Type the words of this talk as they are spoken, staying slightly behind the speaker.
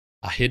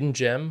a hidden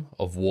gem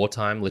of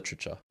wartime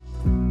literature.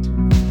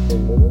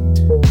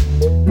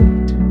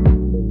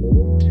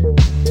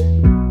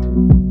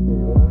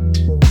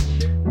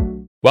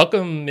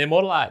 Welcome, Mere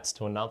Mortalites,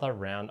 to another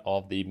round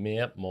of the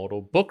Mere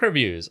Mortal book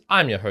reviews.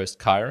 I'm your host,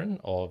 Kyron,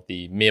 of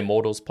the Mere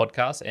Mortals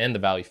podcast and the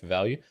Value for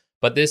Value.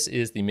 But this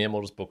is the Mere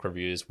Mortals book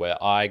reviews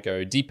where I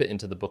go deeper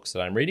into the books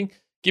that I'm reading,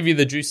 give you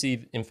the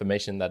juicy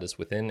information that is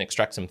within,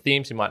 extract some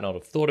themes you might not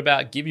have thought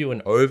about, give you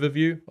an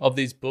overview of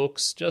these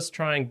books, just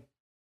try and,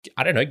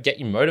 get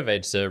you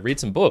motivated to read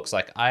some books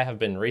like I have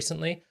been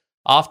recently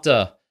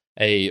after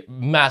a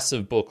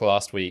massive book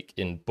last week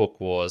in Book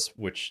Wars,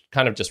 which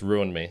kind of just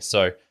ruined me.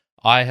 So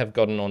I have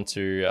gotten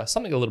onto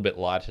something a little bit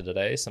lighter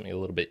today, something a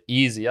little bit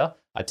easier.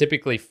 I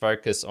typically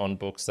focus on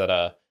books that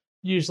are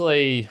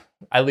usually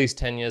at least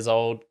 10 years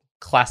old,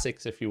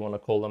 classics if you want to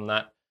call them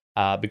that,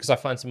 because I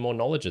find some more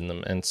knowledge in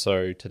them. And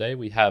so today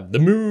we have The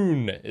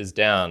Moon is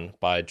Down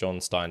by John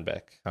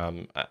Steinbeck.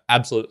 I'm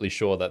absolutely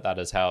sure that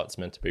is how it's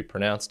meant to be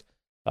pronounced,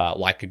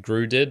 like a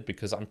Gru did,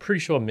 because I'm pretty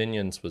sure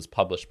Minions was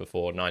published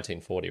before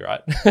 1940,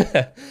 right?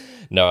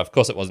 No, of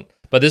course it wasn't.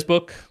 But this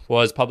book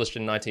was published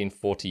in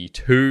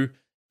 1942.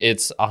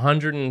 It's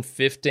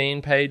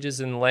 115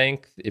 pages in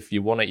length, if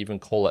you want to even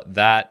call it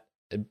that.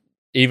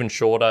 Even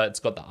shorter, it's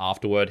got the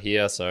afterword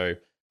here, so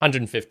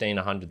 115,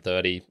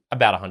 130,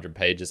 about 100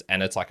 pages,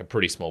 and it's like a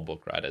pretty small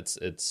book, right?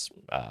 It's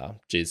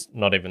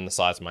not even the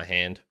size of my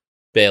hand,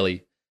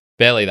 barely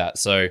that.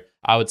 So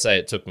I would say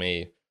it took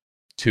me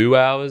 2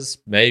 hours,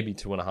 maybe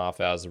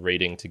 2.5 hours of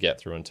reading to get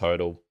through in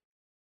total.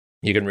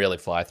 You can really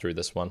fly through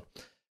this one.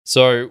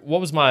 So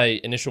what was my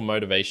initial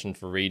motivation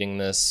for reading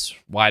this?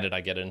 Why did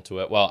I get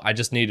into it? Well, I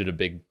just needed a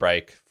big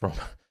break from,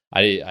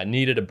 I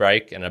needed a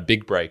break and a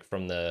big break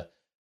from the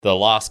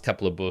last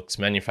couple of books,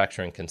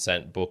 Manufacturing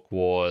Consent, Book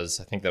Wars.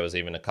 I think there was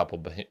even a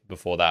couple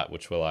before that,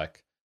 which were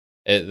like,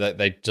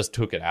 they just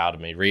took it out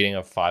of me. Reading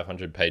a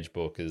 500-page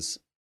book is,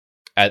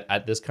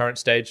 at this current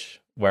stage,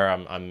 where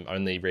I'm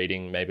only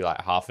reading maybe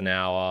like half an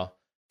hour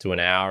to an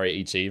hour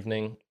each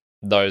evening,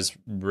 those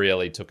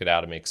really took it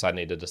out of me because I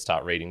needed to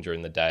start reading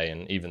during the day,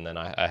 and even then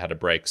I had a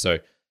break. So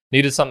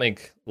needed something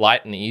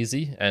light and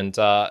easy, and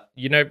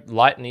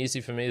light and easy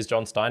for me is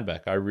John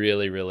Steinbeck. I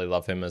really, really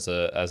love him as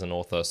an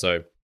author.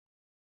 So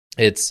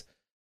it's,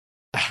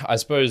 I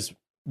suppose,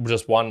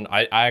 just one.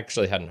 I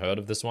actually hadn't heard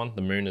of this one,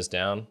 The Moon is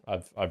Down.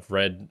 I've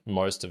read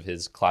most of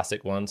his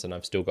classic ones, and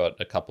I've still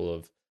got a couple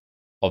of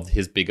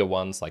his bigger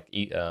ones, like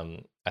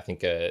I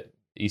think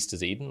East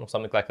is Eden or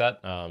something like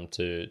that,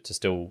 to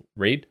still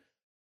read.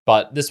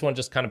 But this one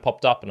just kind of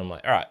popped up, and I'm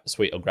like, all right,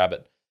 sweet, I'll grab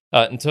it.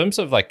 In terms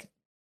of like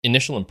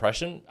initial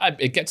impression,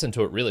 it gets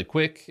into it really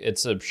quick.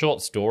 It's a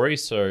short story,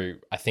 so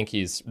I think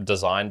he's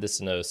designed this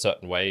in a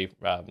certain way,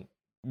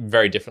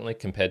 very differently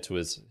compared to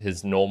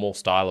his normal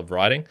style of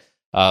writing.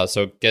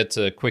 So it gets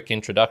a quick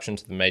introduction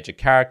to the major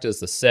characters,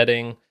 the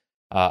setting.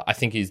 I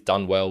think he's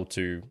done well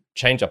to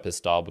change up his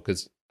style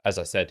because, as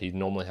I said, he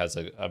normally has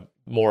a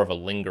more of a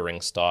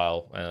lingering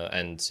style,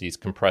 and he's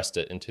compressed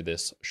it into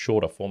this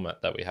shorter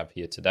format that we have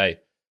here today.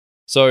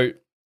 So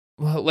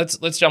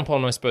let's jump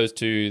on, I suppose,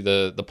 to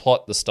the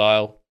plot, the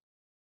style.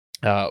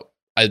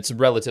 It's a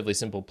relatively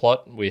simple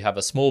plot. We have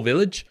a small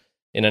village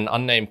in an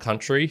unnamed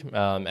country,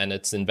 and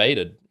it's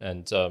invaded.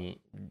 And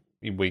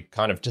we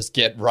kind of just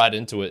get right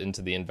into it,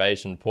 into the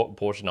invasion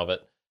portion of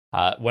it.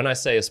 When I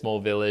say a small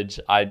village,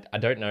 I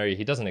don't know.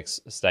 He doesn't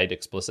state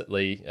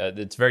explicitly.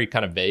 It's very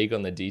kind of vague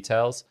on the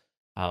details.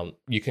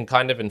 You can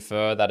kind of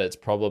infer that it's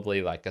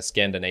probably like a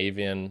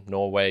Scandinavian,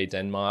 Norway,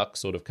 Denmark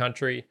sort of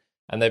country.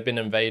 And they've been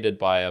invaded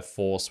by a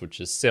force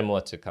which is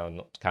similar to kind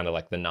of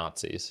like the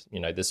Nazis.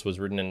 This was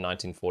written in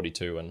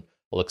 1942, and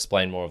we'll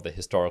explain more of the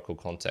historical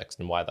context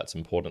and why that's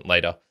important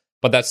later.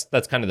 But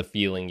that's kind of the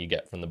feeling you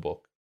get from the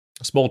book.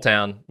 A small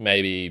town,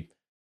 maybe,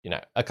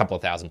 a couple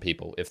of thousand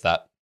people, if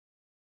that.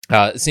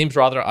 It seems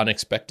rather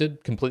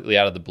unexpected, completely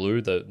out of the blue.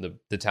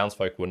 The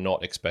townsfolk were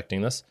not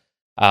expecting this.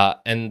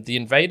 And the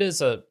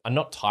invaders are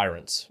not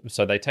tyrants.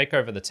 So they take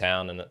over the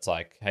town, and it's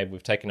like, hey,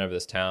 we've taken over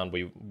this town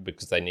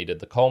because they needed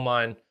the coal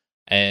mine.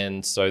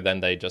 And so then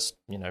they just,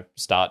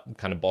 start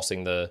kind of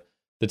bossing the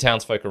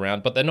townsfolk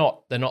around. But they're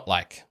not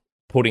like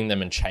putting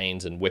them in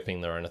chains and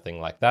whipping them or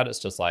anything like that. It's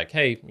just like,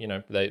 hey,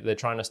 they're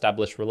trying to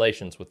establish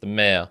relations with the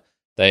mayor.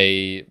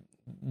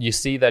 You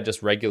see they're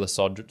just regular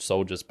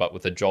soldiers, but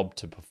with a job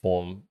to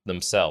perform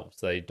themselves.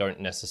 They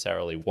don't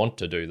necessarily want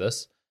to do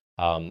this,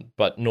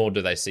 but nor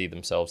do they see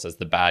themselves as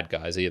the bad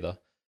guys either.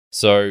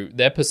 So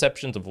their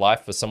perceptions of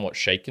life were somewhat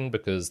shaken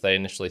because they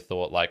initially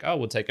thought like, oh,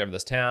 we'll take over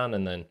this town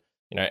and then,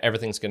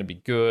 everything's going to be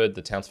good.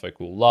 The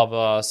townsfolk will love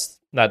us,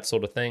 that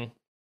sort of thing.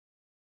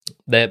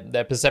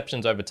 Their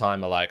perceptions over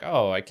time are like,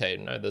 oh, okay,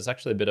 no, there's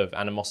actually a bit of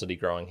animosity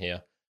growing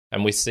here.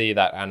 And we see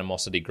that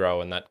animosity grow,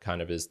 and that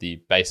kind of is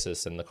the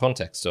basis and the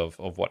context of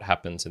what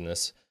happens in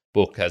this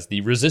book as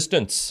the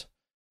resistance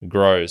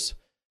grows.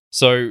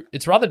 So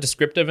it's rather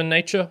descriptive in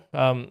nature,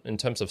 in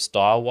terms of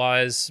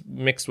style-wise,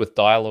 mixed with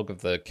dialogue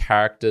of the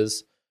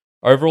characters.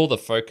 Overall, the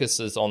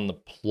focus is on the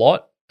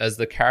plot as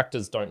the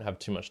characters don't have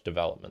too much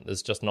development.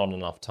 There's just not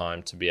enough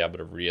time to be able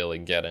to really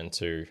get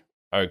into,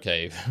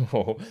 okay,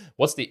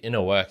 what's the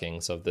inner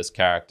workings of this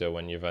character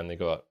when you've only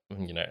got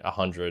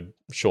 100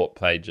 short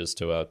pages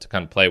to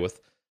kind of play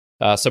with.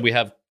 So we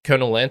have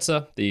Colonel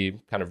Lancer, the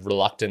kind of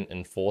reluctant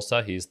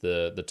enforcer. He's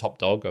the top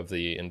dog of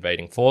the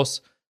invading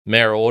force.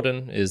 Mayor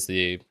Auden is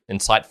the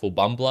insightful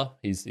bumbler.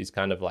 He's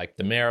kind of like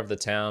the mayor of the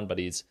town, but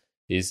he's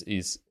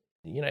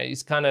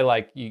kind of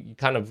like you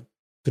kind of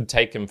could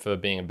take him for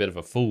being a bit of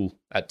a fool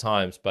at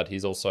times, but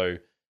he's also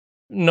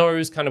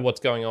knows kind of what's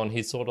going on.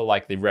 He's sort of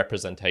like the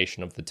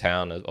representation of the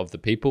town, of the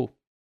people.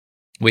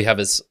 We have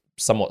his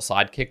somewhat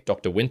sidekick,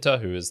 Dr. Winter,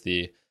 who is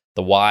the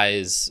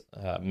wise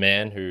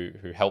man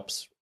who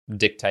helps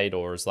dictate,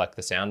 or is like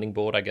the sounding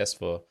board, I guess,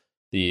 for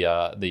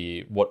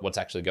the what's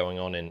actually going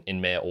on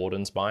in Mayor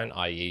Auden's mind,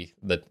 i.e.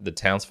 the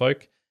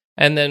townsfolk.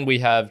 And then we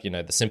have,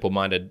 the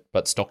simple-minded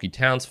but stocky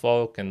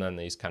townsfolk, and then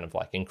these kind of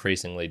like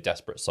increasingly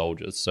desperate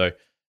soldiers. So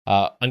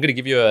I'm going to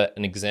give you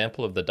an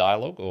example of the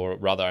dialogue, or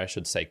rather I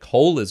should say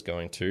Cole is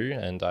going to,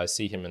 and I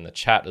see him in the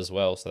chat as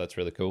well, so that's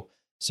really cool.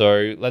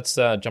 So let's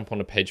jump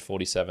onto page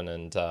 47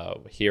 and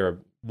hear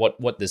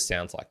what this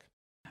sounds like.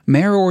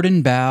 Mayor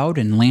Auden bowed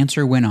and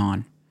Lancer went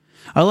on.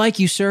 I like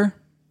you, sir,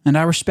 and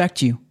I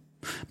respect you,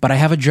 but I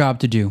have a job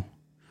to do.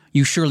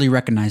 You surely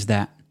recognize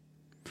that.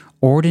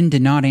 Auden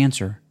did not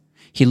answer.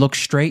 He looked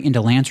straight into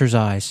Lancer's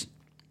eyes.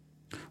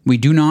 We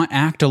do not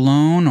act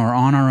alone or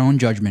on our own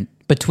judgment.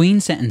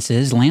 Between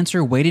sentences,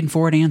 Lancer waited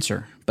for an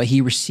answer, but he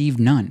received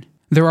none.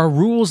 There are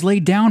rules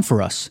laid down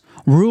for us,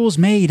 rules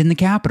made in the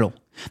capital.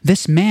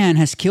 This man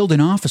has killed an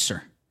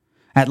officer.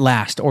 At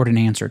last, Auden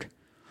answered.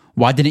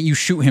 Why didn't you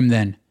shoot him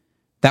then?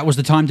 That was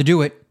the time to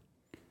do it.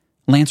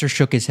 Lancer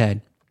shook his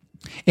head.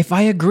 If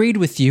I agreed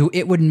with you,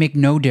 it would make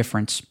no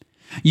difference.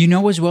 You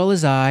know as well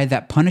as I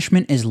that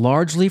punishment is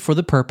largely for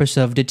the purpose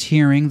of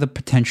deterring the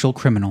potential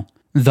criminal.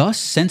 Thus,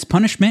 since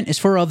punishment is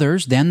for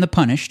others than the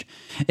punished,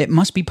 it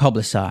must be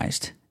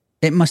publicized.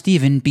 It must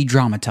even be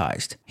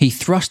dramatized. He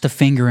thrust a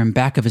finger in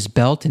back of his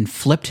belt and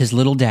flipped his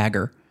little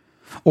dagger.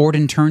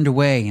 Auden turned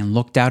away and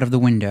looked out of the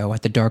window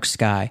at the dark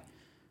sky.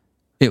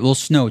 It will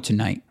snow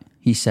tonight,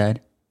 he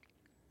said.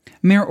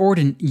 Mayor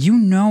Auden, you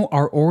know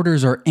our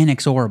orders are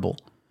inexorable.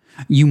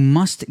 You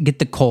must get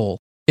the coal.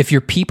 If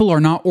your people are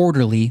not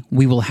orderly,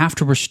 we will have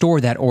to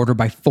restore that order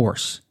by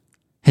force.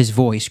 His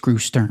voice grew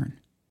stern.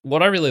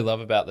 What I really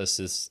love about this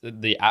is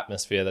the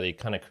atmosphere that he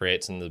kind of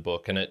creates in the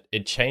book, and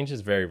it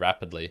changes very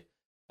rapidly.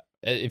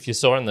 If you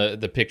saw in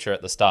the picture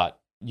at the start,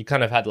 you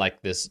kind of had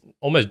like this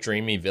almost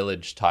dreamy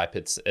village type.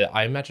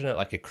 I imagine it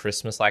like a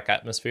Christmas-like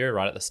atmosphere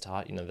right at the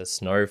start. The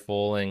snow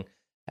falling.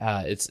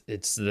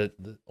 It's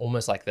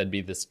almost like there'd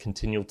be this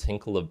continual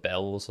tinkle of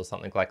bells or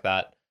something like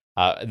that.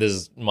 This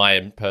is my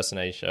impression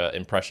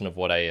of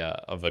what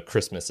a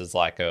Christmas is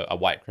like, a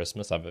white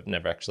Christmas. I've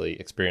never actually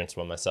experienced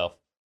one myself,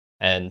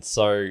 and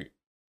so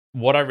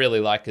what I really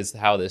like is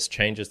how this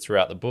changes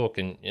throughout the book,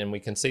 and we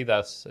can see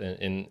that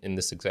in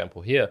this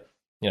example here.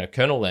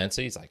 Colonel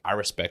Lancer, he's like, I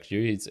respect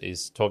you.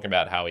 He's talking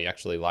about how he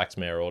actually likes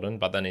Mayor Auden,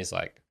 but then he's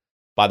like,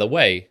 by the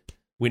way,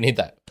 we need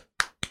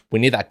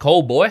that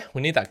coal, boy.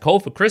 We need that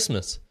coal for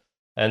Christmas.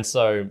 And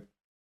so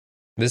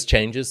this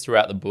changes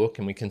throughout the book,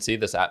 and we can see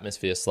this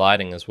atmosphere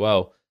sliding as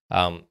well.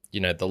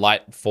 The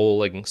light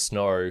falling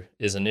snow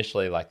is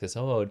initially like this,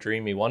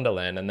 dreamy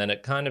wonderland, and then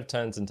it kind of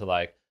turns into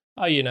like,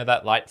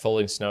 that light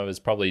falling snow is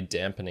probably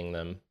dampening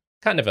them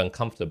kind of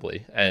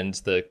uncomfortably. And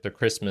the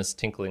Christmas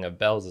tinkling of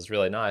bells is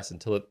really nice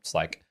until it's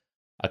like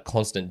a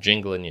constant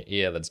jingle in your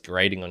ear that's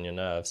grating on your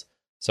nerves.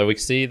 So we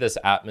see this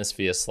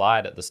atmosphere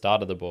slide at the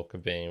start of the book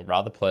of being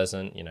rather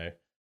pleasant,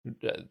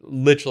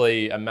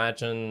 literally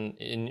imagine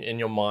in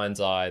your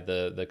mind's eye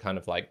the kind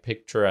of like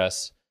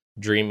picturesque,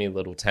 dreamy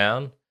little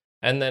town,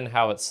 and then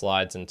how it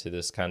slides into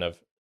this kind of,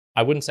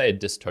 I wouldn't say a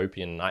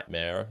dystopian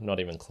nightmare,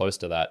 not even close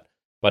to that,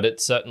 but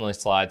it certainly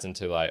slides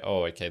into like,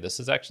 this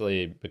is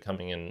actually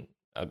becoming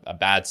a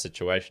bad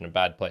situation, a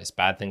bad place.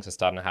 Bad things are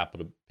starting to happen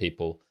to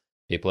people.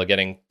 People are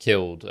getting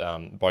killed,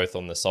 both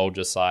on the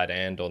soldier side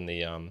and on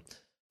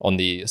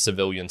the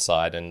civilian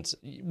side, and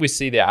we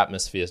see the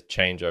atmosphere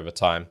change over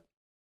time.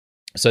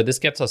 So this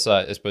gets us,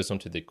 I suppose,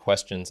 onto the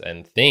questions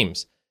and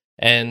themes.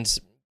 And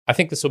I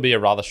think this will be a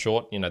rather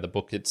short, the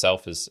book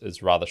itself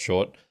is rather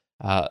short.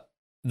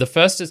 The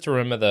first is to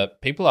remember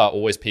that people are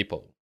always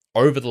people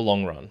over the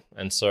long run.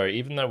 And so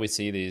even though we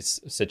see these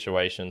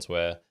situations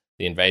where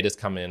the invaders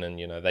come in and,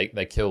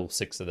 they kill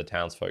 6 of the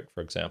townsfolk,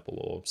 for example,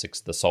 or 6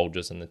 of the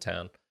soldiers in the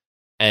town,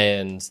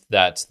 and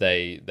that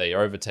they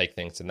overtake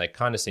things and they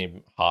kind of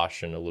seem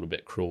harsh and a little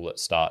bit cruel at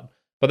start.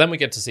 But then we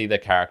get to see their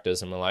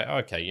characters and we're like,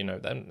 okay,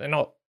 they're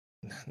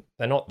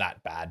not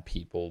that bad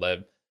people.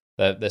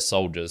 They're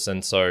soldiers.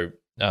 And so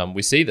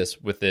we see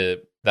this with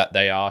that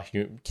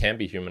they can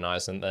be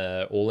humanized, and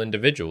they're all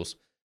individuals.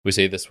 We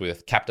see this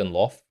with Captain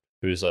Loft,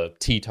 who's a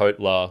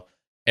teetotaler,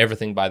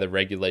 everything by the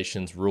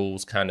regulations,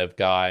 rules kind of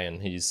guy,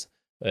 and he's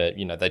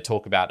they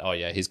talk about,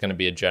 he's going to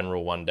be a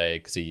general one day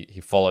because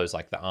he follows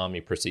like the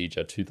army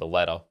procedure to the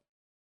letter.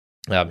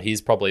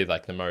 He's probably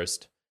like the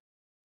most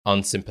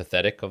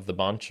unsympathetic of the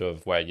bunch,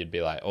 of where you'd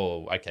be like,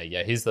 oh, okay,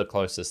 yeah, he's the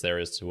closest there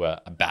is to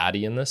a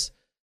baddie in this.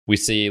 We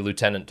see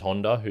Lieutenant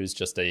Tonda, who's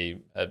just a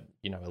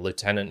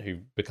lieutenant who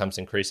becomes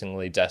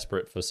increasingly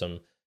desperate for some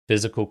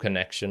physical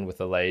connection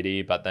with a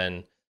lady, but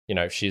then,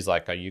 she's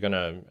like, are you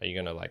gonna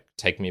like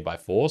take me by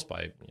force,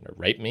 by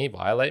rape me,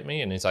 violate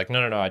me? And he's like,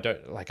 no, I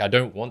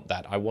don't want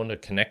that. I want a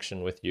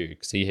connection with you,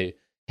 because he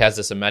has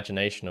this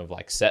imagination of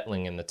like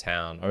settling in the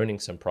town, owning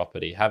some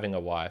property, having a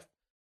wife.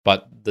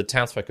 But the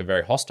townsfolk are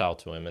very hostile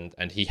to him,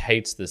 and he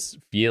hates this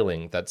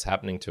feeling that's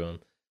happening to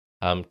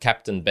him.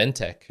 Captain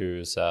Bentek,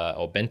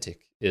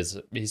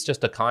 he's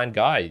just a kind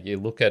guy. You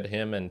look at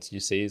him and you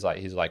see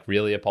he's like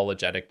really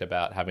apologetic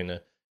about having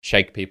to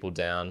shake people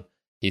down.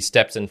 He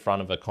steps in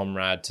front of a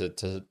comrade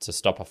to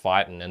stop a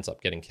fight and ends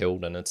up getting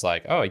killed. And it's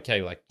like, oh,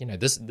 okay, like,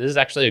 this is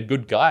actually a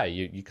good guy.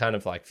 You kind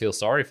of like feel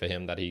sorry for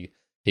him that he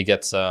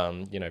gets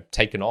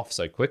taken off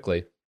so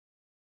quickly.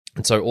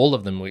 And so all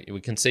of them, we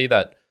can see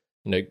that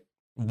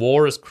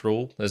war is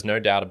cruel. There's no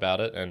doubt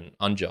about it, and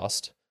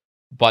unjust.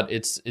 But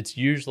it's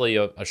usually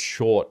a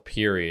short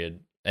period,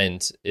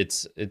 and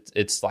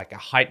it's like a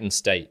heightened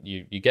state.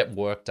 You get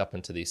worked up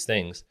into these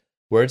things.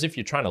 Whereas if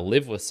you're trying to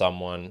live with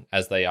someone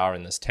as they are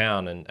in this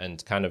town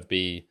and kind of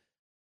be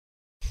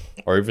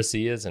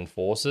overseers,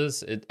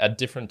 enforcers, a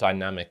different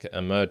dynamic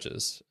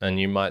emerges. And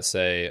you might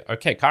say,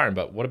 okay, Karen,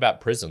 but what about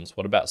prisons?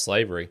 What about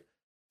slavery?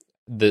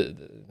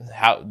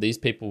 How these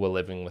people were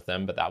living with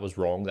them, but that was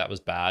wrong, that was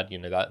bad,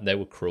 that they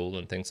were cruel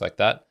and things like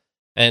that.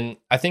 And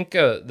I think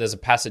there's a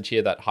passage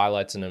here that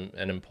highlights an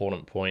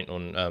important point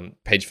on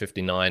page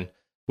 59,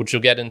 which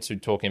we'll get into,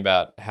 talking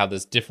about how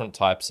there's different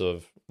types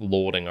of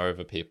lording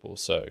over people.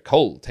 So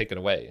Cole, take it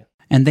away.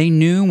 And they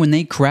knew when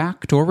they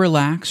cracked or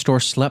relaxed or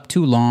slept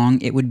too long,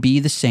 it would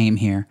be the same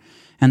here,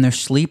 and their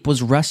sleep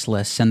was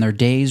restless and their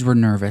days were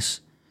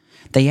nervous.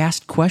 They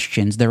asked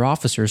questions their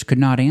officers could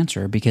not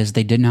answer because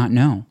they did not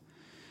know.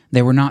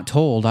 They were not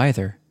told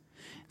either.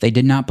 They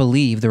did not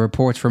believe the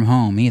reports from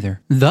home either.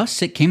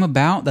 Thus it came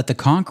about that the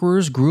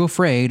conquerors grew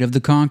afraid of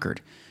the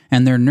conquered,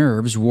 and their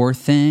nerves wore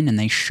thin, and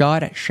they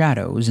shot at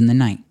shadows in the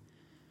night.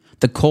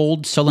 The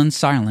cold, sullen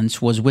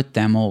silence was with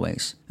them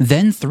always.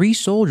 Then 3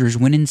 soldiers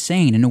went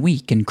insane in a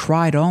week and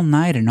cried all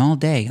night and all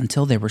day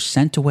until they were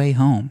sent away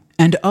home.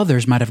 And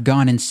others might have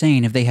gone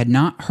insane if they had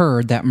not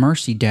heard that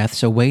mercy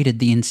deaths awaited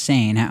the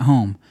insane at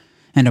home.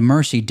 And a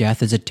mercy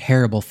death is a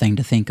terrible thing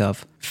to think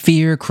of.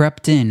 Fear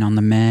crept in on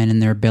the men in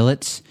their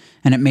billets,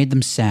 and it made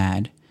them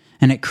sad.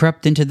 And it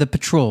crept into the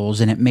patrols,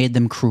 and it made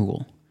them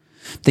cruel.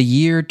 The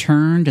year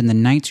turned, and the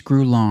nights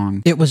grew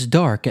long. It was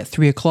dark at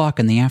 3 o'clock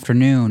in the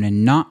afternoon,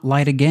 and not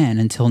light again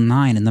until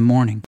 9 in the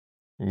morning.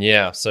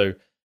 Yeah, so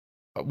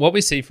what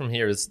we see from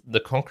here is the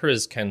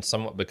conquerors can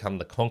somewhat become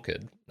the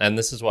conquered. And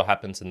this is what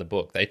happens in the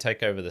book. They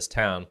take over this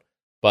town,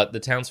 but the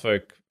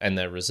townsfolk and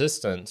their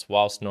resistance,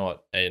 whilst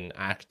not an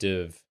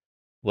active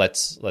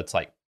let's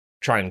like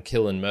try and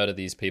kill and murder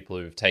these people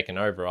who've taken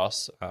over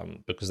us,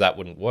 because that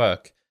wouldn't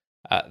work.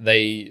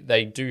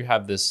 They do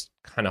have this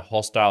kind of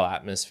hostile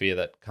atmosphere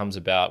that comes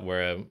about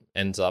where it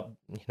ends up,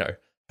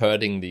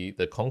 hurting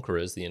the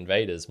conquerors, the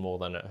invaders, more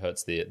than it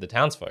hurts the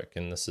townsfolk.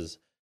 And this is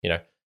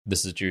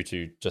due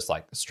to just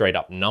like straight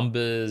up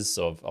numbers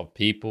of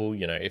people.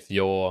 If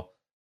you're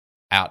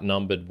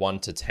outnumbered 1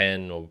 to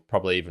 10, or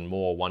probably even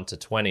more, 1 to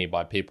 20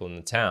 by people in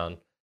the town,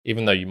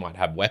 even though you might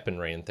have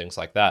weaponry and things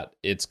like that,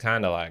 it's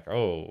kind of like,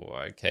 oh,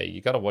 okay, you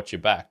got to watch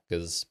your back,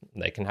 because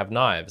they can have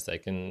knives, they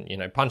can,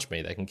 punch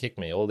me, they can kick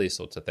me, all these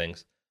sorts of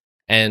things.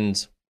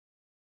 And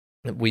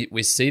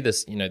we see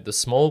this, the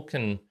small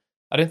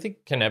I don't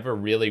think can ever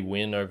really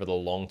win over the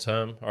long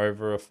term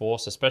over a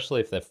force, especially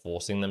if they're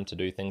forcing them to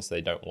do things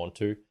they don't want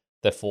to.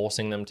 They're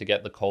forcing them to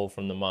get the coal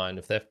from the mine,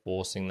 if they're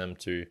forcing them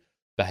to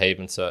behave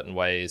in certain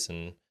ways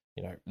and,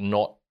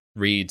 not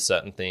read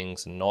certain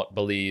things and not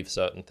believe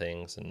certain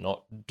things and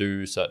not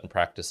do certain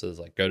practices,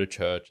 like go to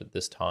church at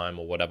this time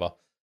or whatever,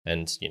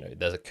 and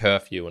there's a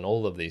curfew and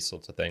all of these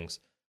sorts of things.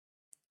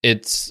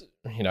 It's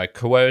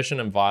coercion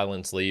and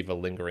violence leave a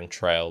lingering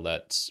trail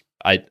that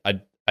I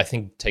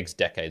think takes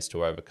decades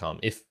to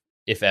overcome,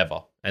 if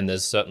ever. And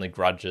there's certainly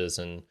grudges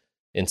and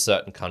in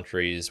certain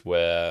countries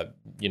where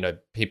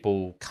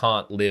people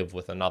can't live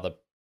with another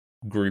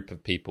group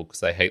of people because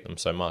they hate them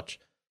so much.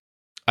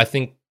 I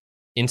think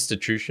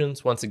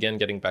institutions, once again,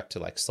 getting back to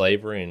like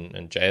slavery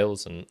and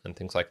jails and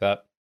things like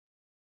that,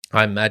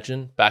 I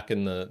imagine back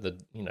in the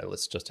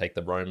let's just take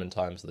the Roman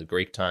times, the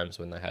Greek times,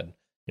 when they had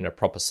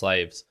proper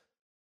slaves,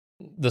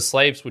 the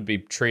slaves would be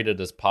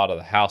treated as part of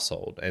the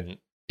household. And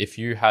if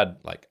you had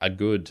like a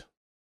good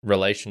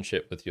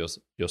relationship with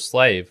your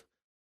slave,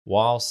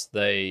 whilst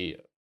they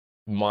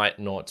might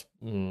not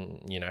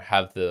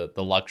have the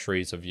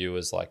luxuries of you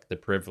as like the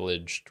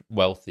privileged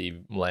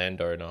wealthy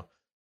landowner,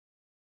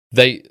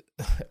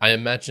 I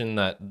imagine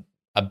that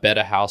a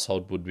better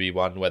household would be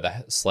one where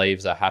the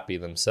slaves are happy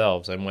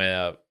themselves, and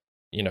where,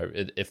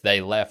 if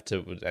they left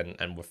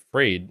and were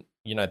freed,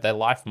 their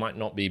life might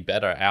not be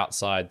better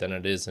outside than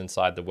it is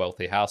inside the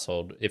wealthy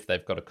household if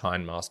they've got a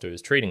kind master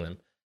who's treating them.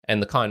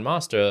 And the kind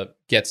master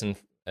gets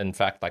in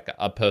fact, like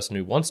a person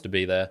who wants to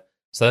be there,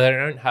 so they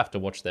don't have to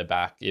watch their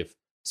back if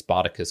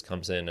Spartacus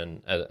comes in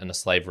and a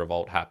slave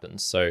revolt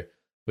happens. So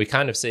we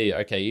kind of see,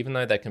 okay, even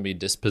though there can be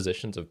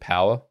dispositions of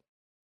power,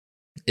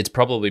 it's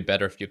probably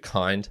better if you're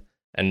kind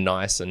and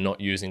nice and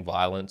not using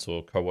violence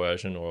or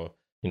coercion or,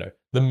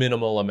 the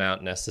minimal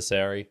amount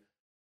necessary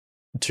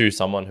to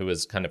someone who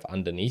is kind of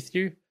underneath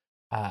you.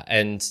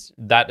 And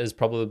that is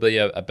probably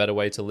a better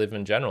way to live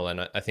in general.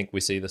 And I think we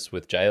see this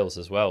with jails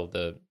as well.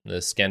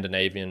 The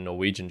Scandinavian,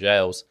 Norwegian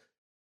jails,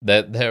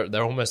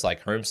 they're almost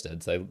like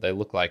homesteads. They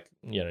look like,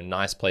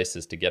 nice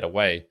places to get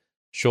away.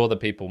 Sure, the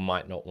people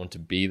might not want to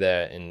be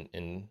there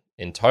in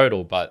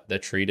total, but they're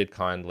treated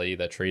kindly.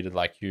 They're treated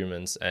like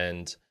humans,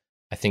 and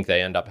I think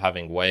they end up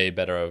having way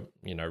better,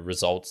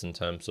 results in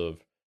terms of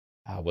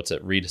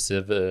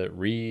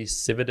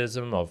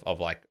recidivism of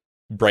like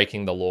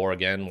breaking the law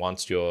again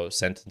once your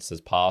sentence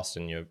is passed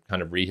and you're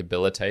kind of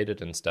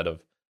rehabilitated instead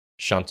of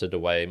shunted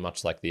away,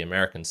 much like the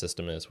American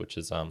system is, which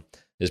is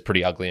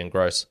pretty ugly and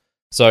gross.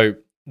 So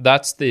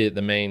that's the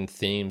main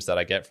themes that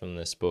I get from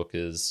this book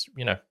is,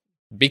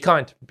 be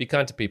kind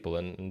to people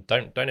and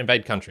don't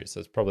invade countries.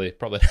 That's probably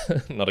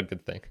not a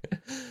good thing.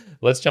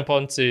 Let's jump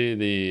on to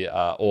the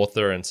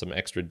author and some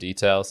extra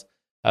details.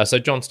 So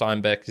John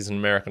Steinbeck is an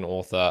American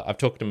author. I've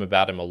talked to him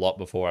about him a lot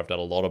before. I've done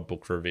a lot of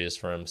book reviews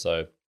for him.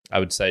 So I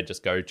would say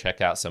just go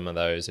check out some of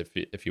those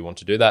if you want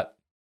to do that.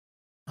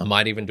 I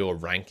might even do a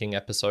ranking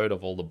episode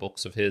of all the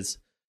books of his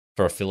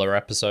for a filler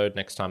episode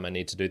next time I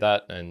need to do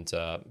that. And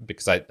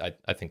because I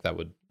think that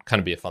would kind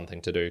of be a fun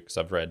thing to do because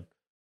I've read,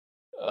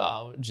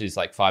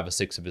 like 5 or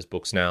 6 of his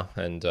books now.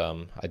 And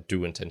I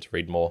do intend to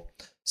read more.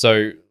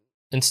 So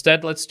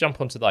instead, let's jump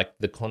onto like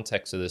the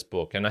context of this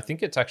book, and I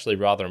think it's actually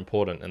rather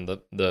important. And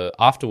the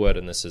afterword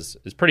in this is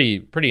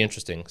pretty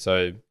interesting.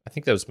 So I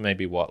think there was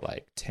maybe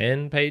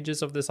 10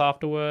 pages of this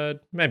afterword,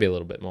 maybe a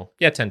little bit more.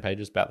 Yeah, 10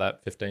 pages, about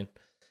that, 15.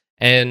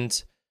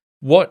 And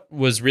what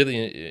was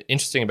really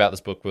interesting about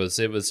this book was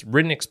it was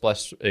written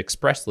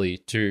expressly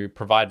to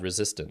provide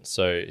resistance.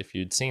 So if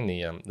you'd seen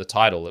the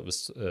title, it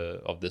was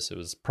of this, it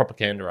was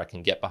Propaganda I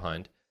Can Get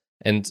Behind.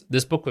 And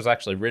this book was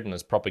actually written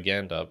as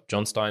propaganda.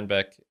 John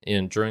Steinbeck,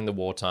 during the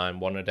wartime,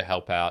 wanted to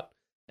help out,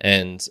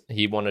 and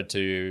he wanted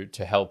to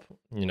help,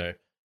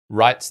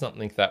 write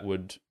something that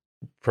would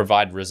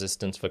provide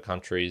resistance for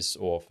countries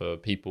or for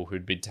people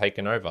who'd been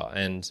taken over.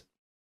 And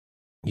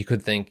you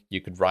could think you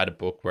could write a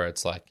book where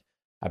it's like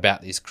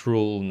about these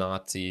cruel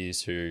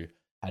Nazis who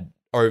had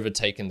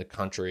overtaken the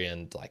country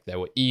and like they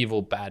were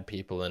evil, bad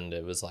people. And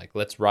it was like,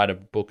 let's write a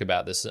book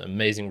about this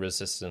amazing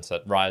resistance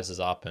that rises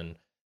up and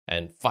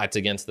fights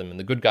against them, and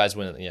the good guys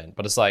win at the end.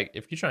 But it's like,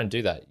 if you try and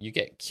do that, you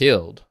get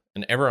killed,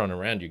 and everyone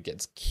around you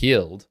gets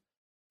killed.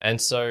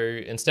 And so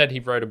instead, he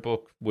wrote a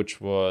book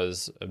which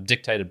was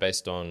dictated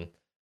based on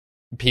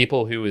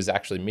people who was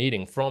actually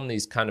meeting from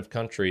these kind of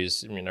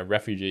countries,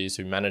 refugees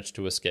who managed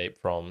to escape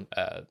from,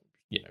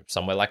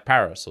 somewhere like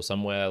Paris or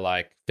somewhere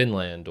like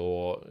Finland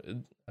or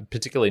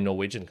particularly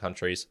Norwegian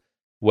countries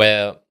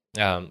where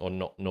or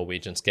not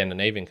Norwegian,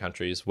 Scandinavian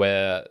countries,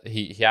 where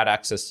he had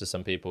access to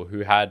some people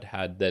who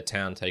had their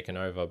town taken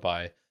over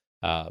by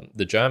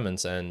the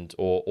Germans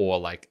or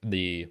like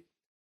the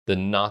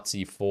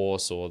Nazi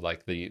force or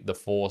like the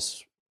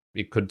force.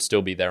 It could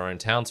still be their own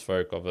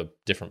townsfolk of a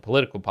different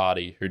political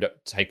party who'd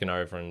taken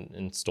over and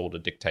installed a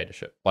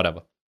dictatorship,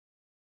 whatever.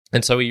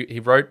 And so he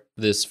wrote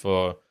this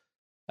for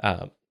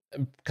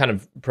kind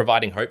of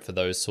providing hope for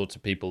those sorts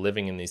of people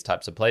living in these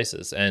types of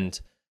places. And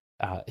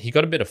he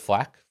got a bit of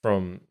flack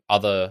from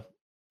other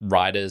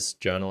writers,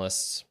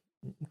 journalists,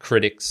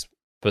 critics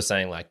for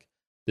saying like,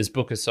 this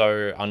book is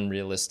so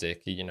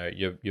unrealistic.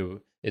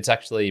 It's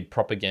actually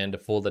propaganda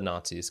for the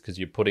Nazis because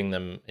you're putting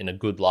them in a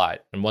good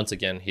light. And once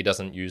again, he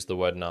doesn't use the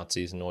word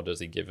Nazis, nor does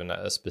he give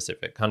a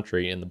specific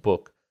country in the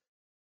book,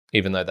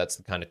 even though that's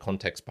the kind of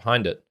context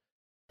behind it.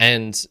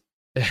 And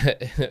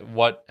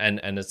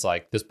and it's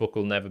like, this book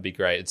will never be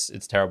great.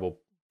 It's terrible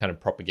kind of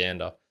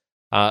propaganda.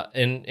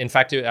 And in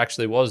fact, it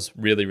actually was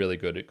really, really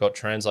good. It got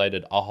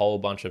translated a whole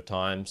bunch of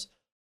times,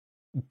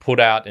 put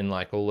out in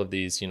like all of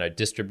these,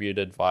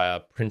 distributed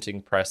via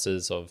printing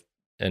presses of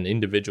an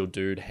individual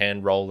dude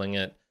hand rolling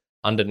it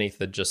underneath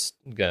the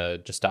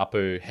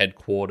Gestapo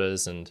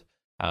headquarters and,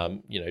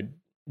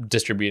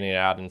 distributing it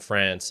out in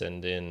France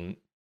and in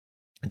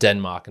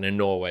Denmark and in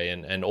Norway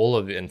and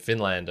in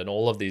Finland and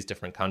all of these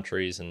different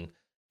countries and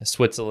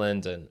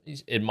Switzerland, and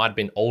it might have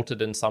been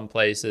altered in some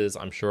places.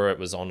 I'm sure it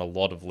was on a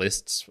lot of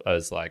lists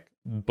as like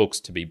books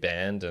to be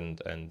banned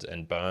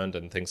and burned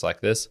and things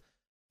like this.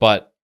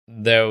 But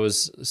there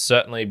was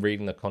certainly,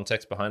 reading the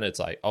context behind it, it's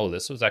like, oh,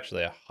 this was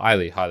actually a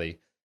highly, highly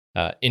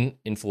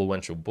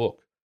influential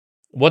book.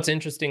 What's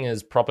interesting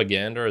is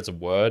propaganda as a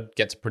word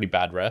gets a pretty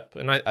bad rep,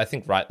 and I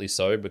think rightly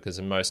so, because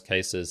in most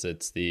cases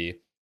it's the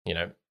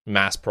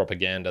mass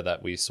propaganda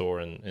that we saw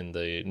in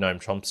the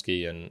Noam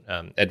Chomsky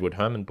and Edward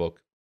Herman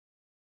book.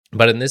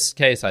 But in this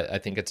case, I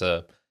think it's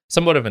a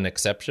somewhat of an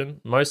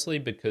exception, mostly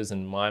because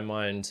in my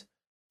mind,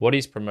 what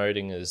he's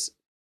promoting is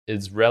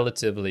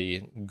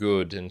relatively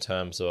good in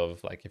terms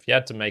of like, if you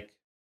had to make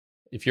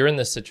if you're in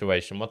this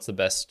situation, what's the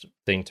best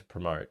thing to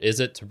promote? Is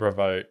it to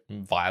promote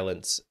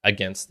violence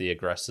against the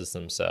aggressors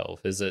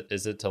themselves? Is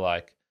it to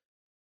like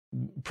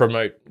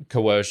promote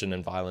coercion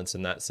and violence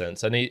in that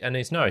sense? And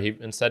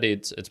instead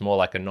it's more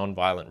like a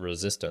non-violent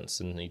resistance.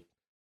 And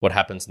what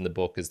happens in the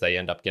book is they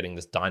end up getting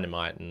this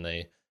dynamite, and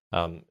they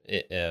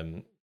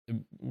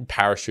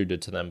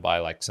parachuted to them by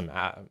like some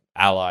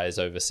allies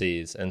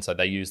overseas, and so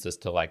they use this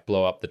to like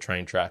blow up the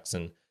train tracks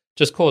and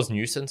just cause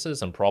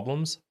nuisances and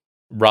problems,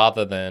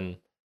 rather than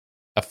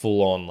a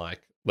full-on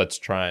like, let's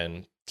try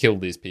and kill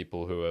these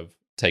people who have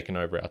taken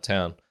over our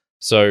town.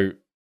 So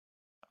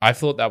I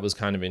thought that was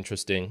kind of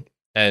interesting.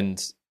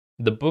 And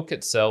the book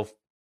itself,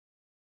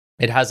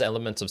 it has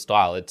elements of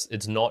style.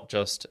 It's not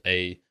just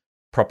a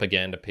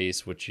propaganda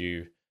piece which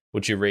you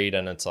read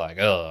and it's like,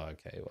 oh,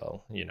 okay,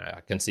 well,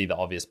 I can see the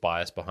obvious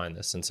bias behind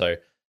this. And so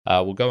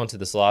we'll go on to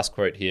this last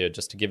quote here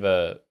just to give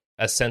a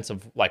sense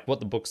of like what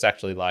the book's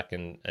actually like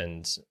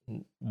and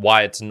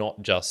why it's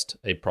not just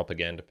a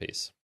propaganda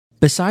piece.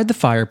 Beside the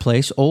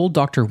fireplace, old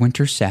Dr.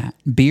 Winter sat,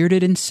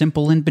 bearded and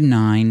simple and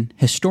benign,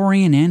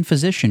 historian and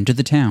physician to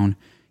the town.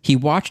 He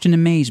watched in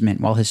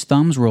amazement while his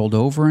thumbs rolled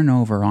over and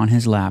over on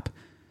his lap.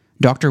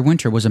 Dr.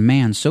 Winter was a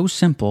man so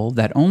simple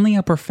that only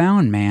a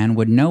profound man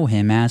would know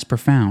him as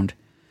profound.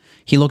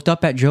 He looked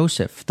up at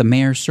Joseph, the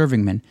mayor's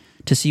servingman,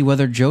 to see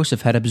whether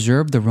Joseph had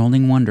observed the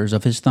rolling wonders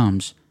of his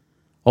thumbs.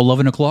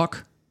 11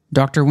 o'clock?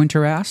 Dr.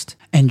 Winter asked,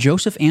 and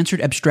Joseph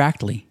answered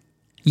abstractly.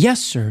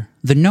 Yes, sir.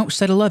 The note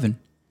said 11.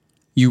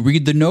 You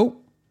read the note?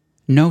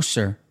 No,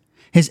 sir.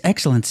 His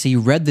Excellency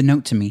read the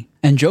note to me,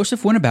 and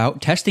Joseph went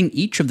about testing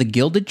each of the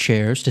gilded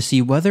chairs to see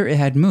whether it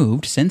had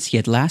moved since he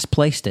had last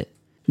placed it.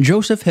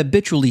 Joseph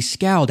habitually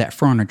scowled at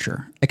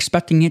furniture,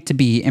 expecting it to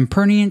be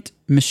impertinent,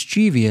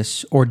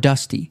 mischievous, or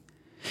dusty.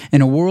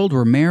 In a world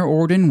where Mayor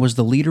Orden was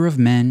the leader of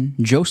men,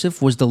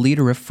 Joseph was the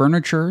leader of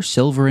furniture,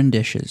 silver, and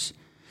dishes.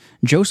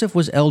 Joseph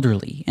was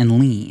elderly and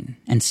lean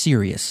and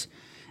serious,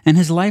 and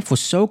his life was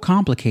so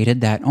complicated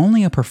that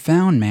only a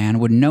profound man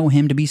would know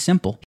him to be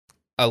simple.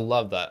 I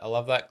love that. I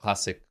love that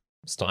classic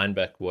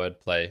Steinbeck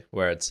wordplay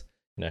where it's,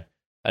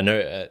 I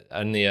know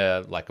only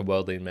like a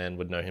worldly man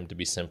would know him to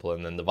be simple,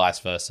 and then the vice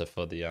versa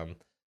for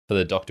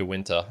the Dr.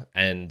 Winter.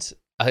 And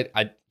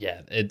that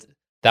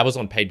was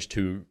on page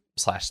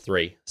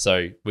 2/3.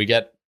 So we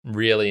get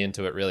really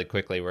into it really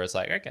quickly, where it's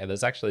like, okay,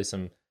 there's actually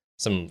some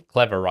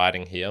clever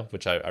writing here,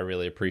 which I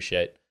really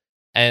appreciate.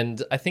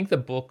 And I think the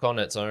book on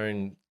its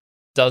own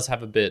does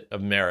have a bit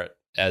of merit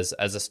as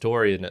a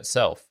story in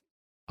itself.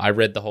 I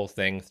read the whole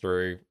thing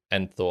through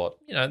and thought,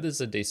 this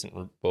is a decent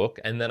book.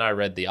 And then I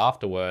read the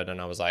afterword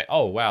and I was like,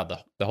 oh, wow,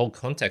 the whole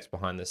context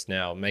behind this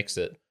now makes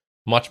it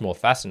much more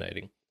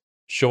fascinating.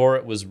 Sure,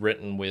 it was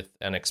written with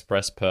an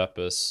express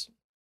purpose,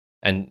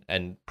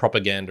 and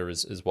propaganda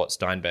is what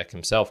Steinbeck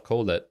himself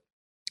called it.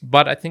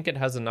 But I think it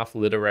has enough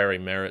literary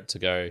merit to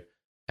go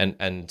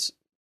and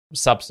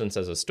substance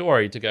as a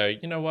story to go,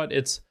 you know what,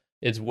 it's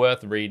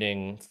worth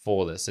reading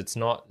for this. It's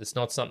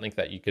not something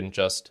that you can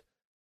just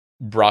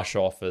brush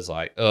off as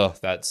like, oh,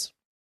 that's,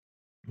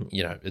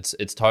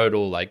 it's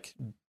total like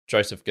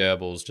Joseph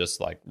Goebbels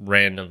just like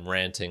random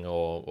ranting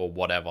or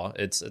whatever.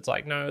 It's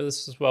like, no,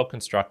 this is well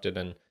constructed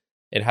and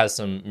it has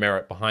some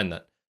merit behind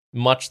that.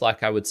 Much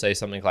like I would say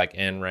something like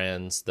Ayn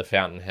Rand's The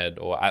Fountainhead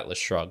or Atlas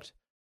Shrugged.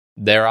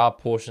 There are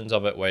portions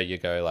of it where you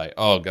go like,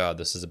 oh god,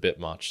 this is a bit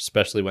much,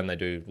 especially when they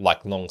do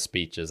like long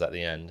speeches at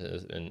the end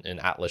in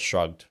Atlas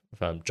Shrugged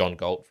from John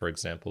Galt, for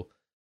example.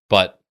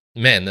 But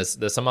man,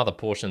 there's some other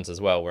portions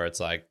as well where it's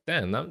like,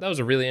 damn, that was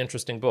a really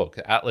interesting book.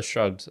 Atlas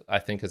Shrugged, I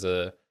think, as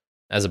a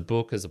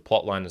book, as a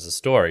plotline, as a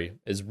story,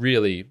 is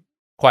really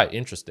quite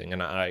interesting,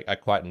 and I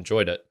quite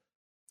enjoyed it.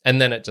 And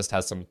then it just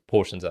has some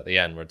portions at the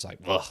end where it's like,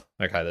 ugh,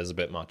 okay, there's a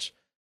bit much.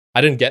 I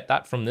didn't get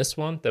that from this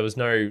one. There was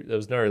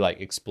no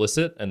like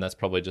explicit, and that's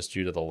probably just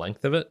due to the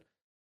length of it.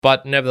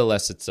 But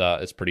nevertheless,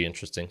 it's pretty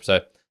interesting. So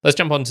let's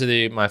jump on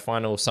to my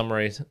final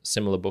summary,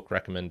 similar book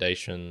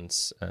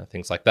recommendations,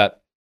 things like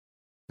that.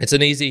 It's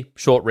an easy,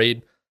 short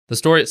read. The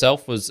story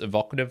itself was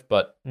evocative,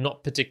 but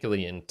not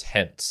particularly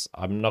intense.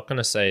 I'm not going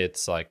to say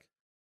it's like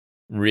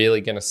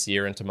really going to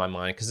sear into my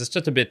mind because it's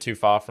just a bit too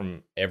far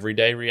from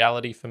everyday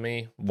reality for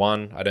me.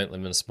 1, I don't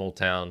live in a small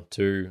town.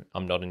 2,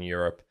 I'm not in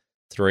Europe.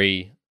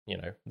 3,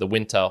 the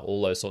winter,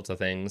 all those sorts of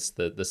things.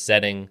 The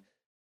setting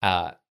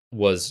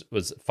was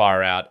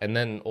far out, and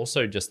then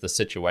also just the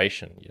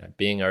situation,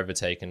 being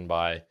overtaken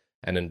by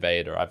an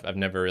invader. I've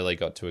never really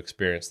got to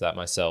experience that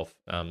myself.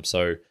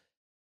 So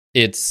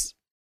it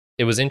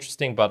was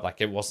interesting, but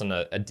like it wasn't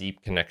a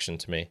deep connection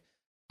to me.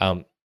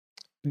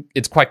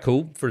 It's quite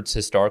cool for its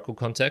historical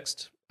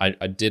context.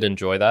 I did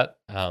enjoy that.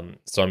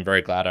 So I'm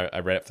very glad I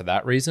read it for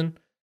that reason.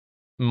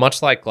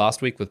 Much like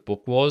last week with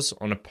Book Wars,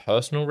 on a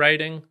personal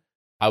rating,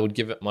 I would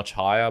give it much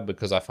higher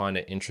because I find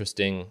it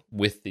interesting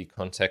with the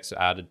context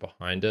added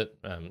behind it.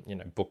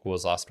 Book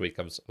Wars last week,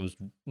 I was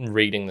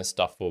reading this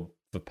stuff for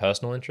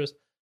personal interest.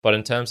 But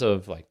in terms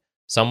of like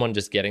someone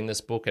just getting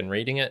this book and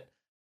reading it,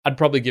 I'd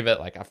probably give it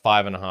like a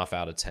 5.5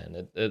 out of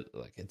 10.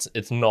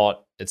 It's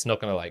not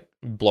gonna like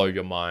blow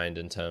your mind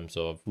in terms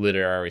of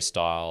literary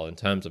style, in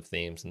terms of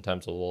themes, in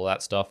terms of all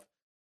that stuff.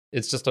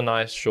 It's just a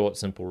nice, short,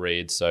 simple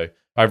read. So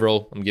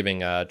overall, I'm giving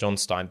John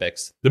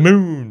Steinbeck's The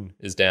Moon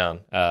is Down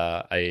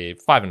a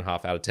 5.5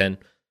 out of 10.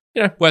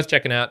 Worth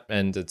checking out,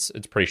 and it's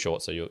pretty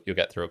short, so you'll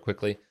get through it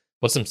quickly.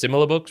 What's some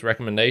similar books,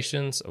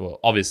 recommendations? Well,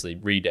 obviously,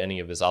 read any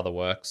of his other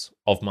works.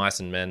 Of Mice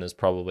and Men is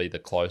probably the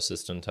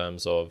closest in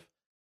terms of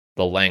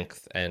the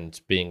length and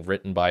being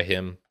written by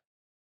him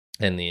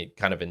and the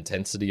kind of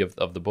intensity of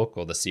the book,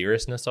 or the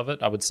seriousness of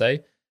it, I would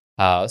say.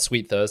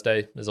 Sweet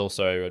Thursday is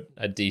also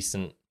a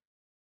decent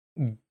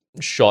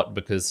shot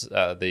because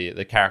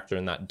the character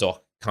in that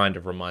doc kind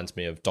of reminds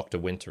me of Dr.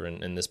 Winter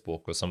in this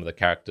book, or some of the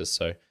characters.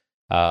 So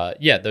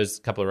those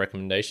couple of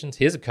recommendations.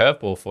 Here's a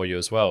curveball for you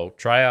as well.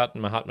 Try out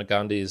Mahatma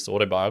Gandhi's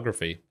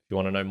autobiography if you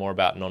want to know more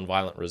about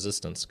nonviolent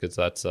resistance, because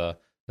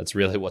that's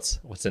really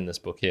what's in this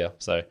book here.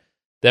 So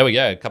there we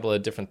go, a couple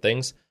of different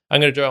things. I'm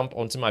going to jump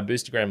onto my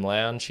Boostergram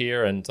lounge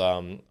here, and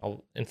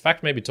I'll, in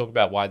fact, maybe talk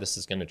about why this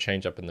is going to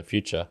change up in the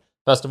future.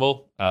 First of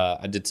all,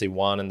 I did see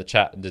Juan in the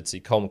chat. I did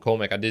see Cole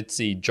McCormick. I did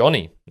see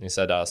Johnny. He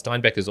said,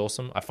 Steinbeck is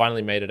awesome. I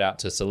finally made it out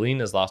to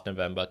Salinas last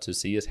November to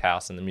see his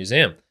house in the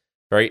museum.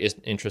 Very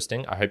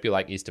interesting. I hope you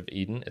like East of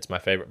Eden. It's my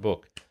favorite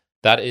book.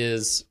 That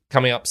is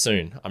coming up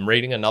soon. I'm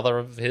reading another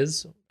of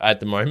his at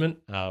the moment,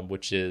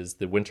 which is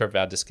The Winter of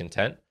Our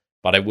Discontent.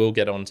 But I will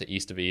get on to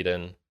East of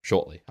Eden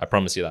shortly. I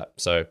promise you that.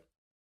 So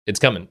it's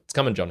coming. It's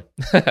coming, Johnny.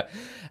 The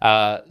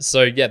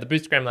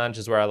Boostergram Lounge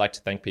is where I like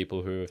to thank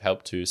people who have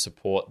helped to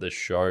support the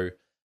show,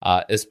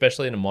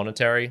 especially in a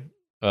monetary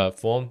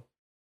form.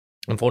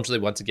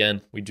 Unfortunately, once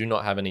again, we do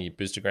not have any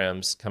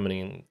Boostergrams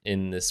coming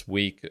in this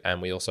week,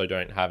 and we also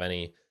don't have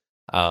any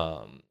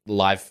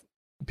live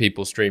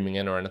people streaming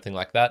in or anything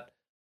like that.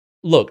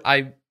 Look,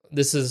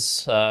 this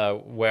is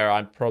where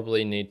I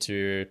probably need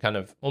to kind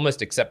of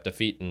almost accept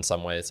defeat in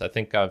some ways. I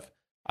think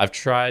I've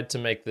tried to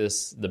make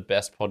this the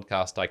best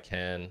podcast I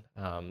can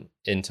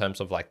in terms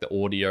of like the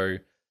audio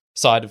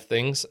side of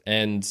things,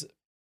 and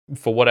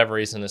for whatever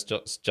reason,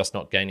 it's just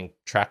not gaining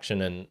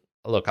traction. And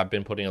look, I've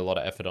been putting a lot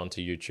of effort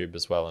onto YouTube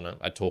as well, and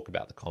I talk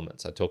about the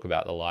comments, I talk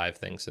about the live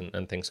things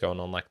and things going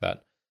on like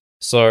that.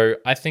 So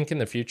I think in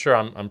the future,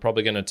 I'm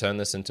probably going to turn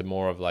this into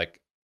more of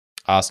like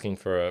asking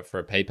for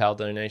a PayPal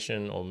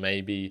donation, or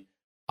maybe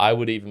I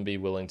would even be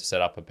willing to set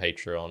up a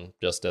Patreon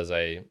just as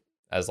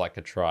like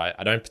a try.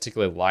 I don't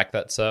particularly like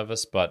that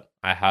service, but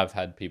I have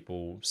had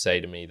people say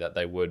to me that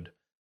they would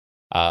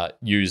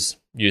use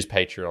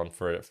Patreon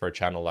for a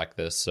channel like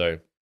this. So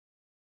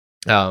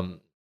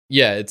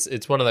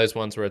it's one of those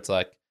ones where it's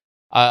like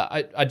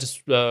I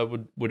just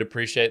would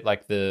appreciate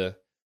like the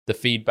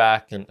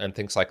feedback and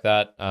things like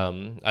that.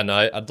 And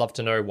I'd love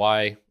to know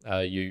why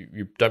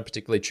you don't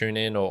particularly tune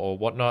in or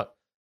whatnot.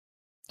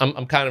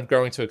 I'm kind of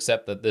growing to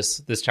accept that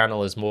this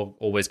channel is more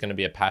always going to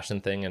be a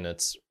passion thing, and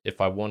it's, if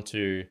I want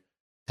to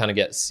kind of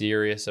get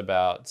serious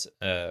about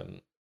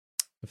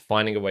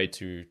finding a way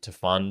to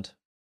fund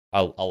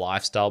a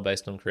lifestyle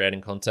based on creating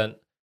content,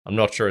 I'm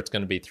not sure it's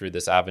going to be through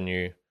this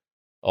avenue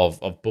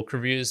of book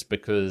reviews,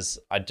 because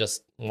I'm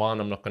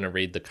not going to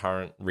read the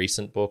current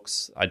recent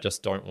books. I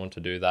just don't want to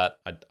do that.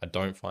 I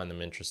don't find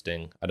them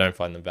interesting. I don't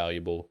find them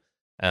valuable.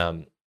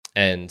 And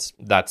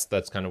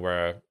that's kind of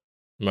where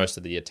most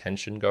of the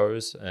attention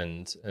goes,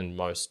 and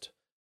most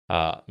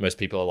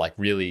people are like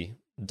really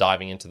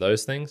diving into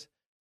those things.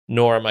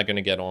 Nor am I going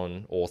to get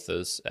on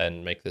authors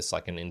and make this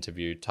like an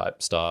interview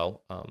type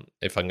style.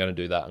 If I'm going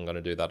to do that, I'm going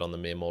to do that on the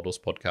Mere Mortals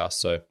podcast.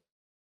 So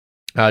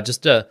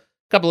just a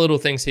couple of little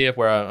things here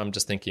where I'm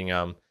just thinking,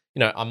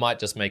 I might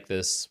just make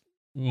this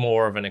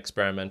more of an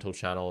experimental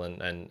channel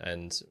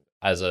and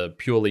as a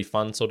purely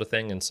fun sort of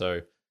thing. And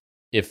so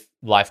if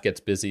life gets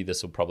busy,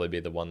 this will probably be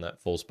the one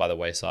that falls by the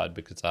wayside,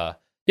 because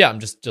I'm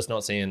just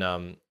not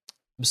seeing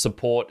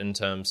support in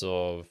terms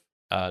of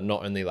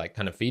not only like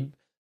kind of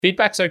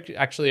feedback's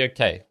actually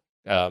okay.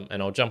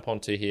 And I'll jump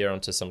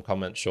onto some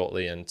comments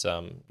shortly. And,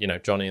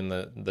 Johnny in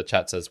the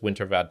chat says,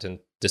 Winter of Our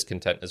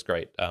Discontent is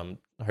great. I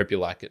hope you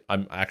like it.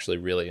 I'm actually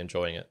really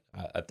enjoying it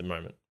at the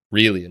moment.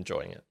 Really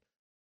enjoying it.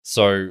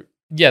 So,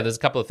 there's a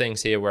couple of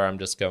things here where I'm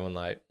just going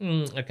like,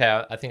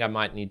 okay, I think I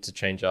might need to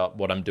change up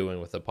what I'm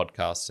doing with the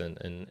podcast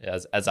and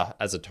as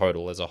a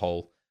total, as a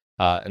whole.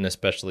 And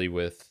especially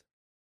with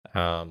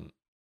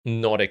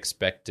not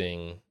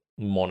expecting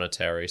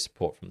monetary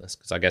support from this,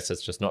 because I guess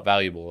it's just not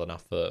valuable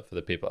enough for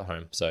the people at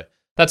home. So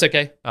that's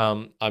okay.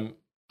 I'm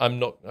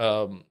not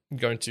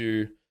going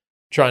to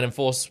try and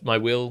enforce my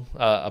will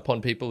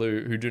upon people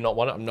who do not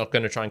want it. I'm not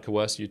going to try and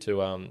coerce you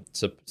to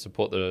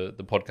support the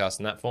podcast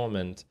in that form,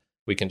 and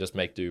we can just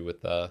make do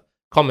with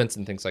comments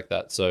and things like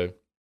that. So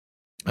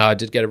I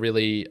did get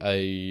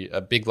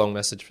a big long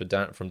message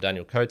from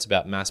Daniel Coates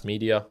about mass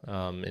media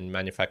in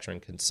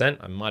manufacturing consent.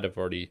 I might have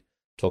already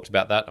talked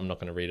about that. I'm not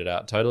going to read it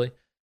out totally.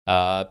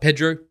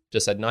 Pedro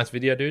just said, nice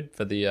video, dude,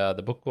 for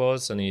the book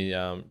wars, and he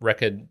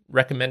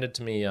recommended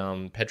to me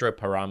Pedro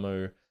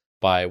Paramo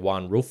by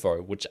Juan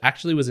Rulfo, which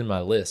actually was in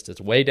my list. It's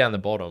way down the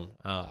bottom.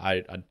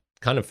 I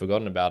kind of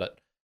forgotten about it.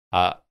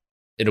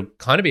 It'll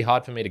kind of be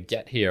hard for me to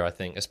get here, I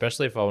think,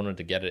 especially if I wanted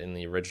to get it in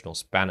the original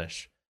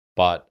Spanish.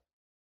 But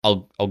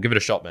I'll give it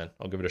a shot, man.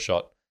 I'll give it a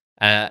shot.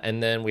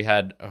 And then we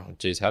had, oh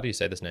geez, how do you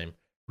say this name?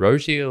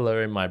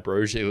 Rogilo, my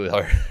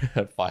Brogilo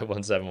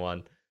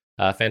 5171.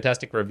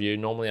 Fantastic review.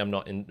 Normally I'm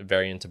not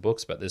very into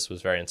books, but this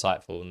was very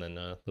insightful. And then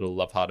a little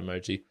love heart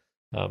emoji.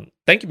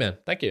 Thank you, man.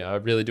 Thank you. I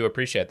really do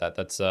appreciate that.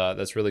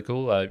 That's really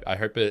cool. I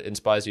hope it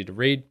inspires you to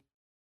read.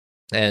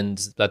 And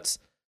that's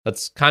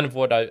kind of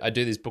what I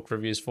do these book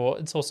reviews for.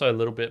 It's also a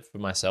little bit for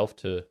myself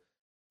to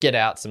get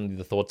out some of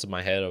the thoughts in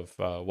my head of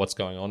what's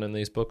going on in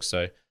these books.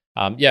 So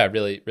yeah, I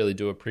really, really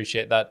do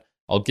appreciate that.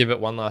 I'll give it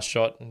one last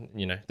shot.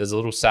 You know, there's a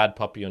little sad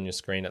puppy on your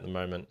screen at the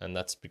moment, and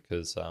that's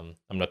because I'm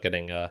not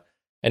getting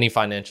any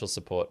financial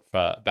support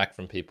back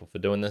from people for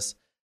doing this,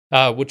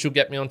 which will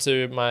get me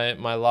onto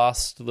my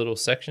last little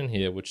section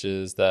here, which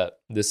is that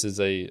this is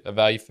a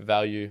value for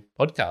value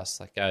podcast.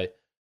 Like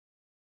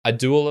I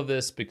do all of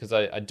this because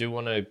I do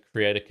want to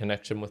create a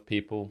connection with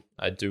people.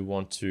 I do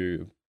want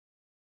to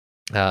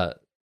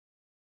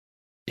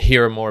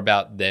hear more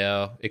about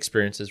their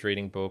experiences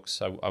reading books.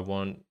 I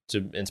want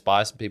to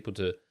inspire some people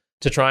to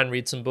try and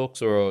read some books,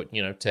 or,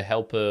 you know, to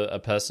help a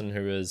person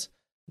who is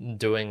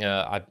doing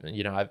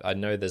I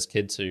know there's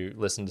kids who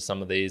listen to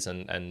some of these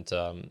and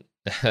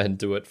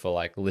do it for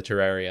like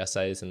literary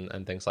essays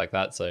and things like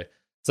that. So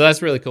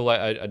that's really cool.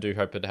 I do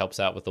hope it helps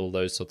out with all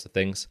those sorts of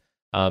things.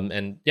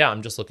 And yeah,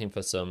 I'm just looking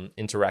for some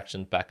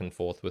interaction back and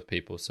forth with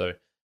people. So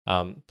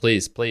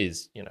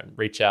please, you know,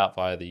 reach out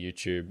via the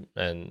YouTube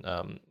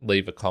and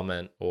leave a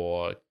comment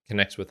or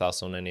connect with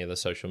us on any of the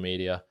social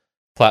media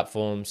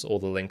platforms. All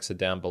the links are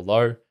down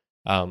below.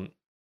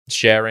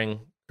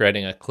 Sharing,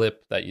 creating a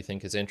clip that you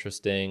think is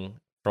interesting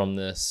from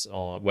this,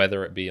 or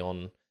whether it be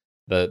on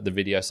the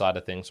video side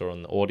of things or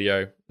on the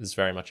audio, is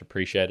very much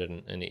appreciated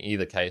in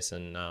either case.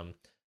 And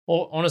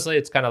or honestly,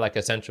 it's kind of like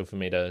essential for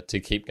me to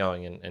keep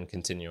going and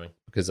continuing,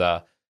 because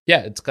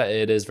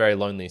it is very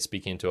lonely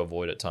speaking to a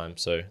void at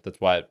times. So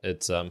that's why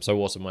it's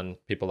so awesome when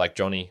people like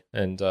Johnny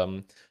and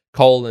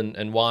Cole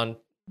and Juan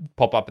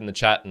pop up in the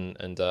chat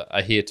and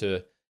are here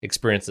to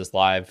experience this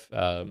live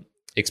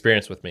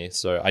experience with me.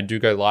 So I do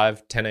go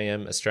live 10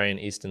 a.m. Australian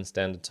Eastern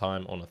Standard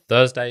Time on a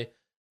Thursday,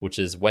 which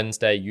is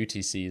Wednesday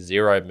UTC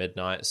 0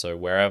 midnight. So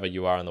wherever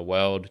you are in the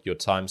world, your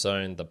time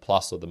zone, the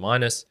plus or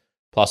minus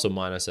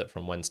it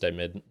from Wednesday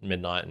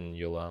midnight, and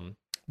you'll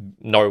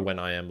know when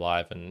I am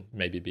live and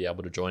maybe be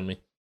able to join me.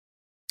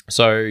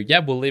 So yeah,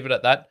 we'll leave it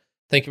at that.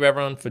 Thank you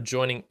everyone for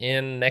joining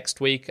in.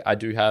 Next week, I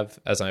do have,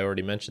 as I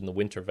already mentioned, The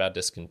Winter of Our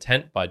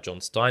Discontent by John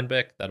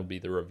Steinbeck. That'll be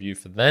the review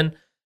for then.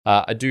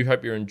 I do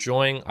hope you're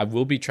enjoying. I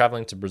will be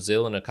traveling to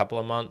Brazil in a couple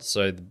of months,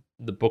 so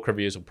the book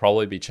reviews will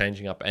probably be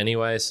changing up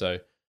anyway. So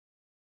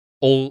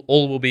all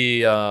will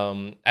be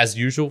as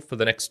usual for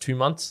the next 2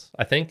 months,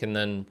 I think, and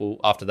then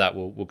after that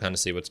we'll kind of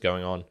see what's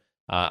going on.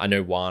 I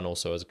know Juan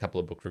also has a couple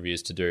of book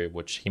reviews to do,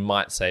 which he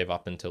might save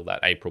up until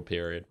that April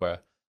period where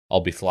I'll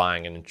be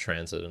flying and in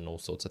transit and all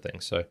sorts of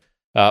things. So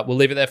we'll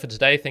leave it there for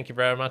today. Thank you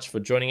very much for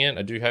joining in.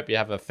 I do hope you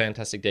have a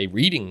fantastic day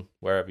reading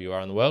wherever you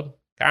are in the world.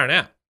 Karen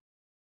out.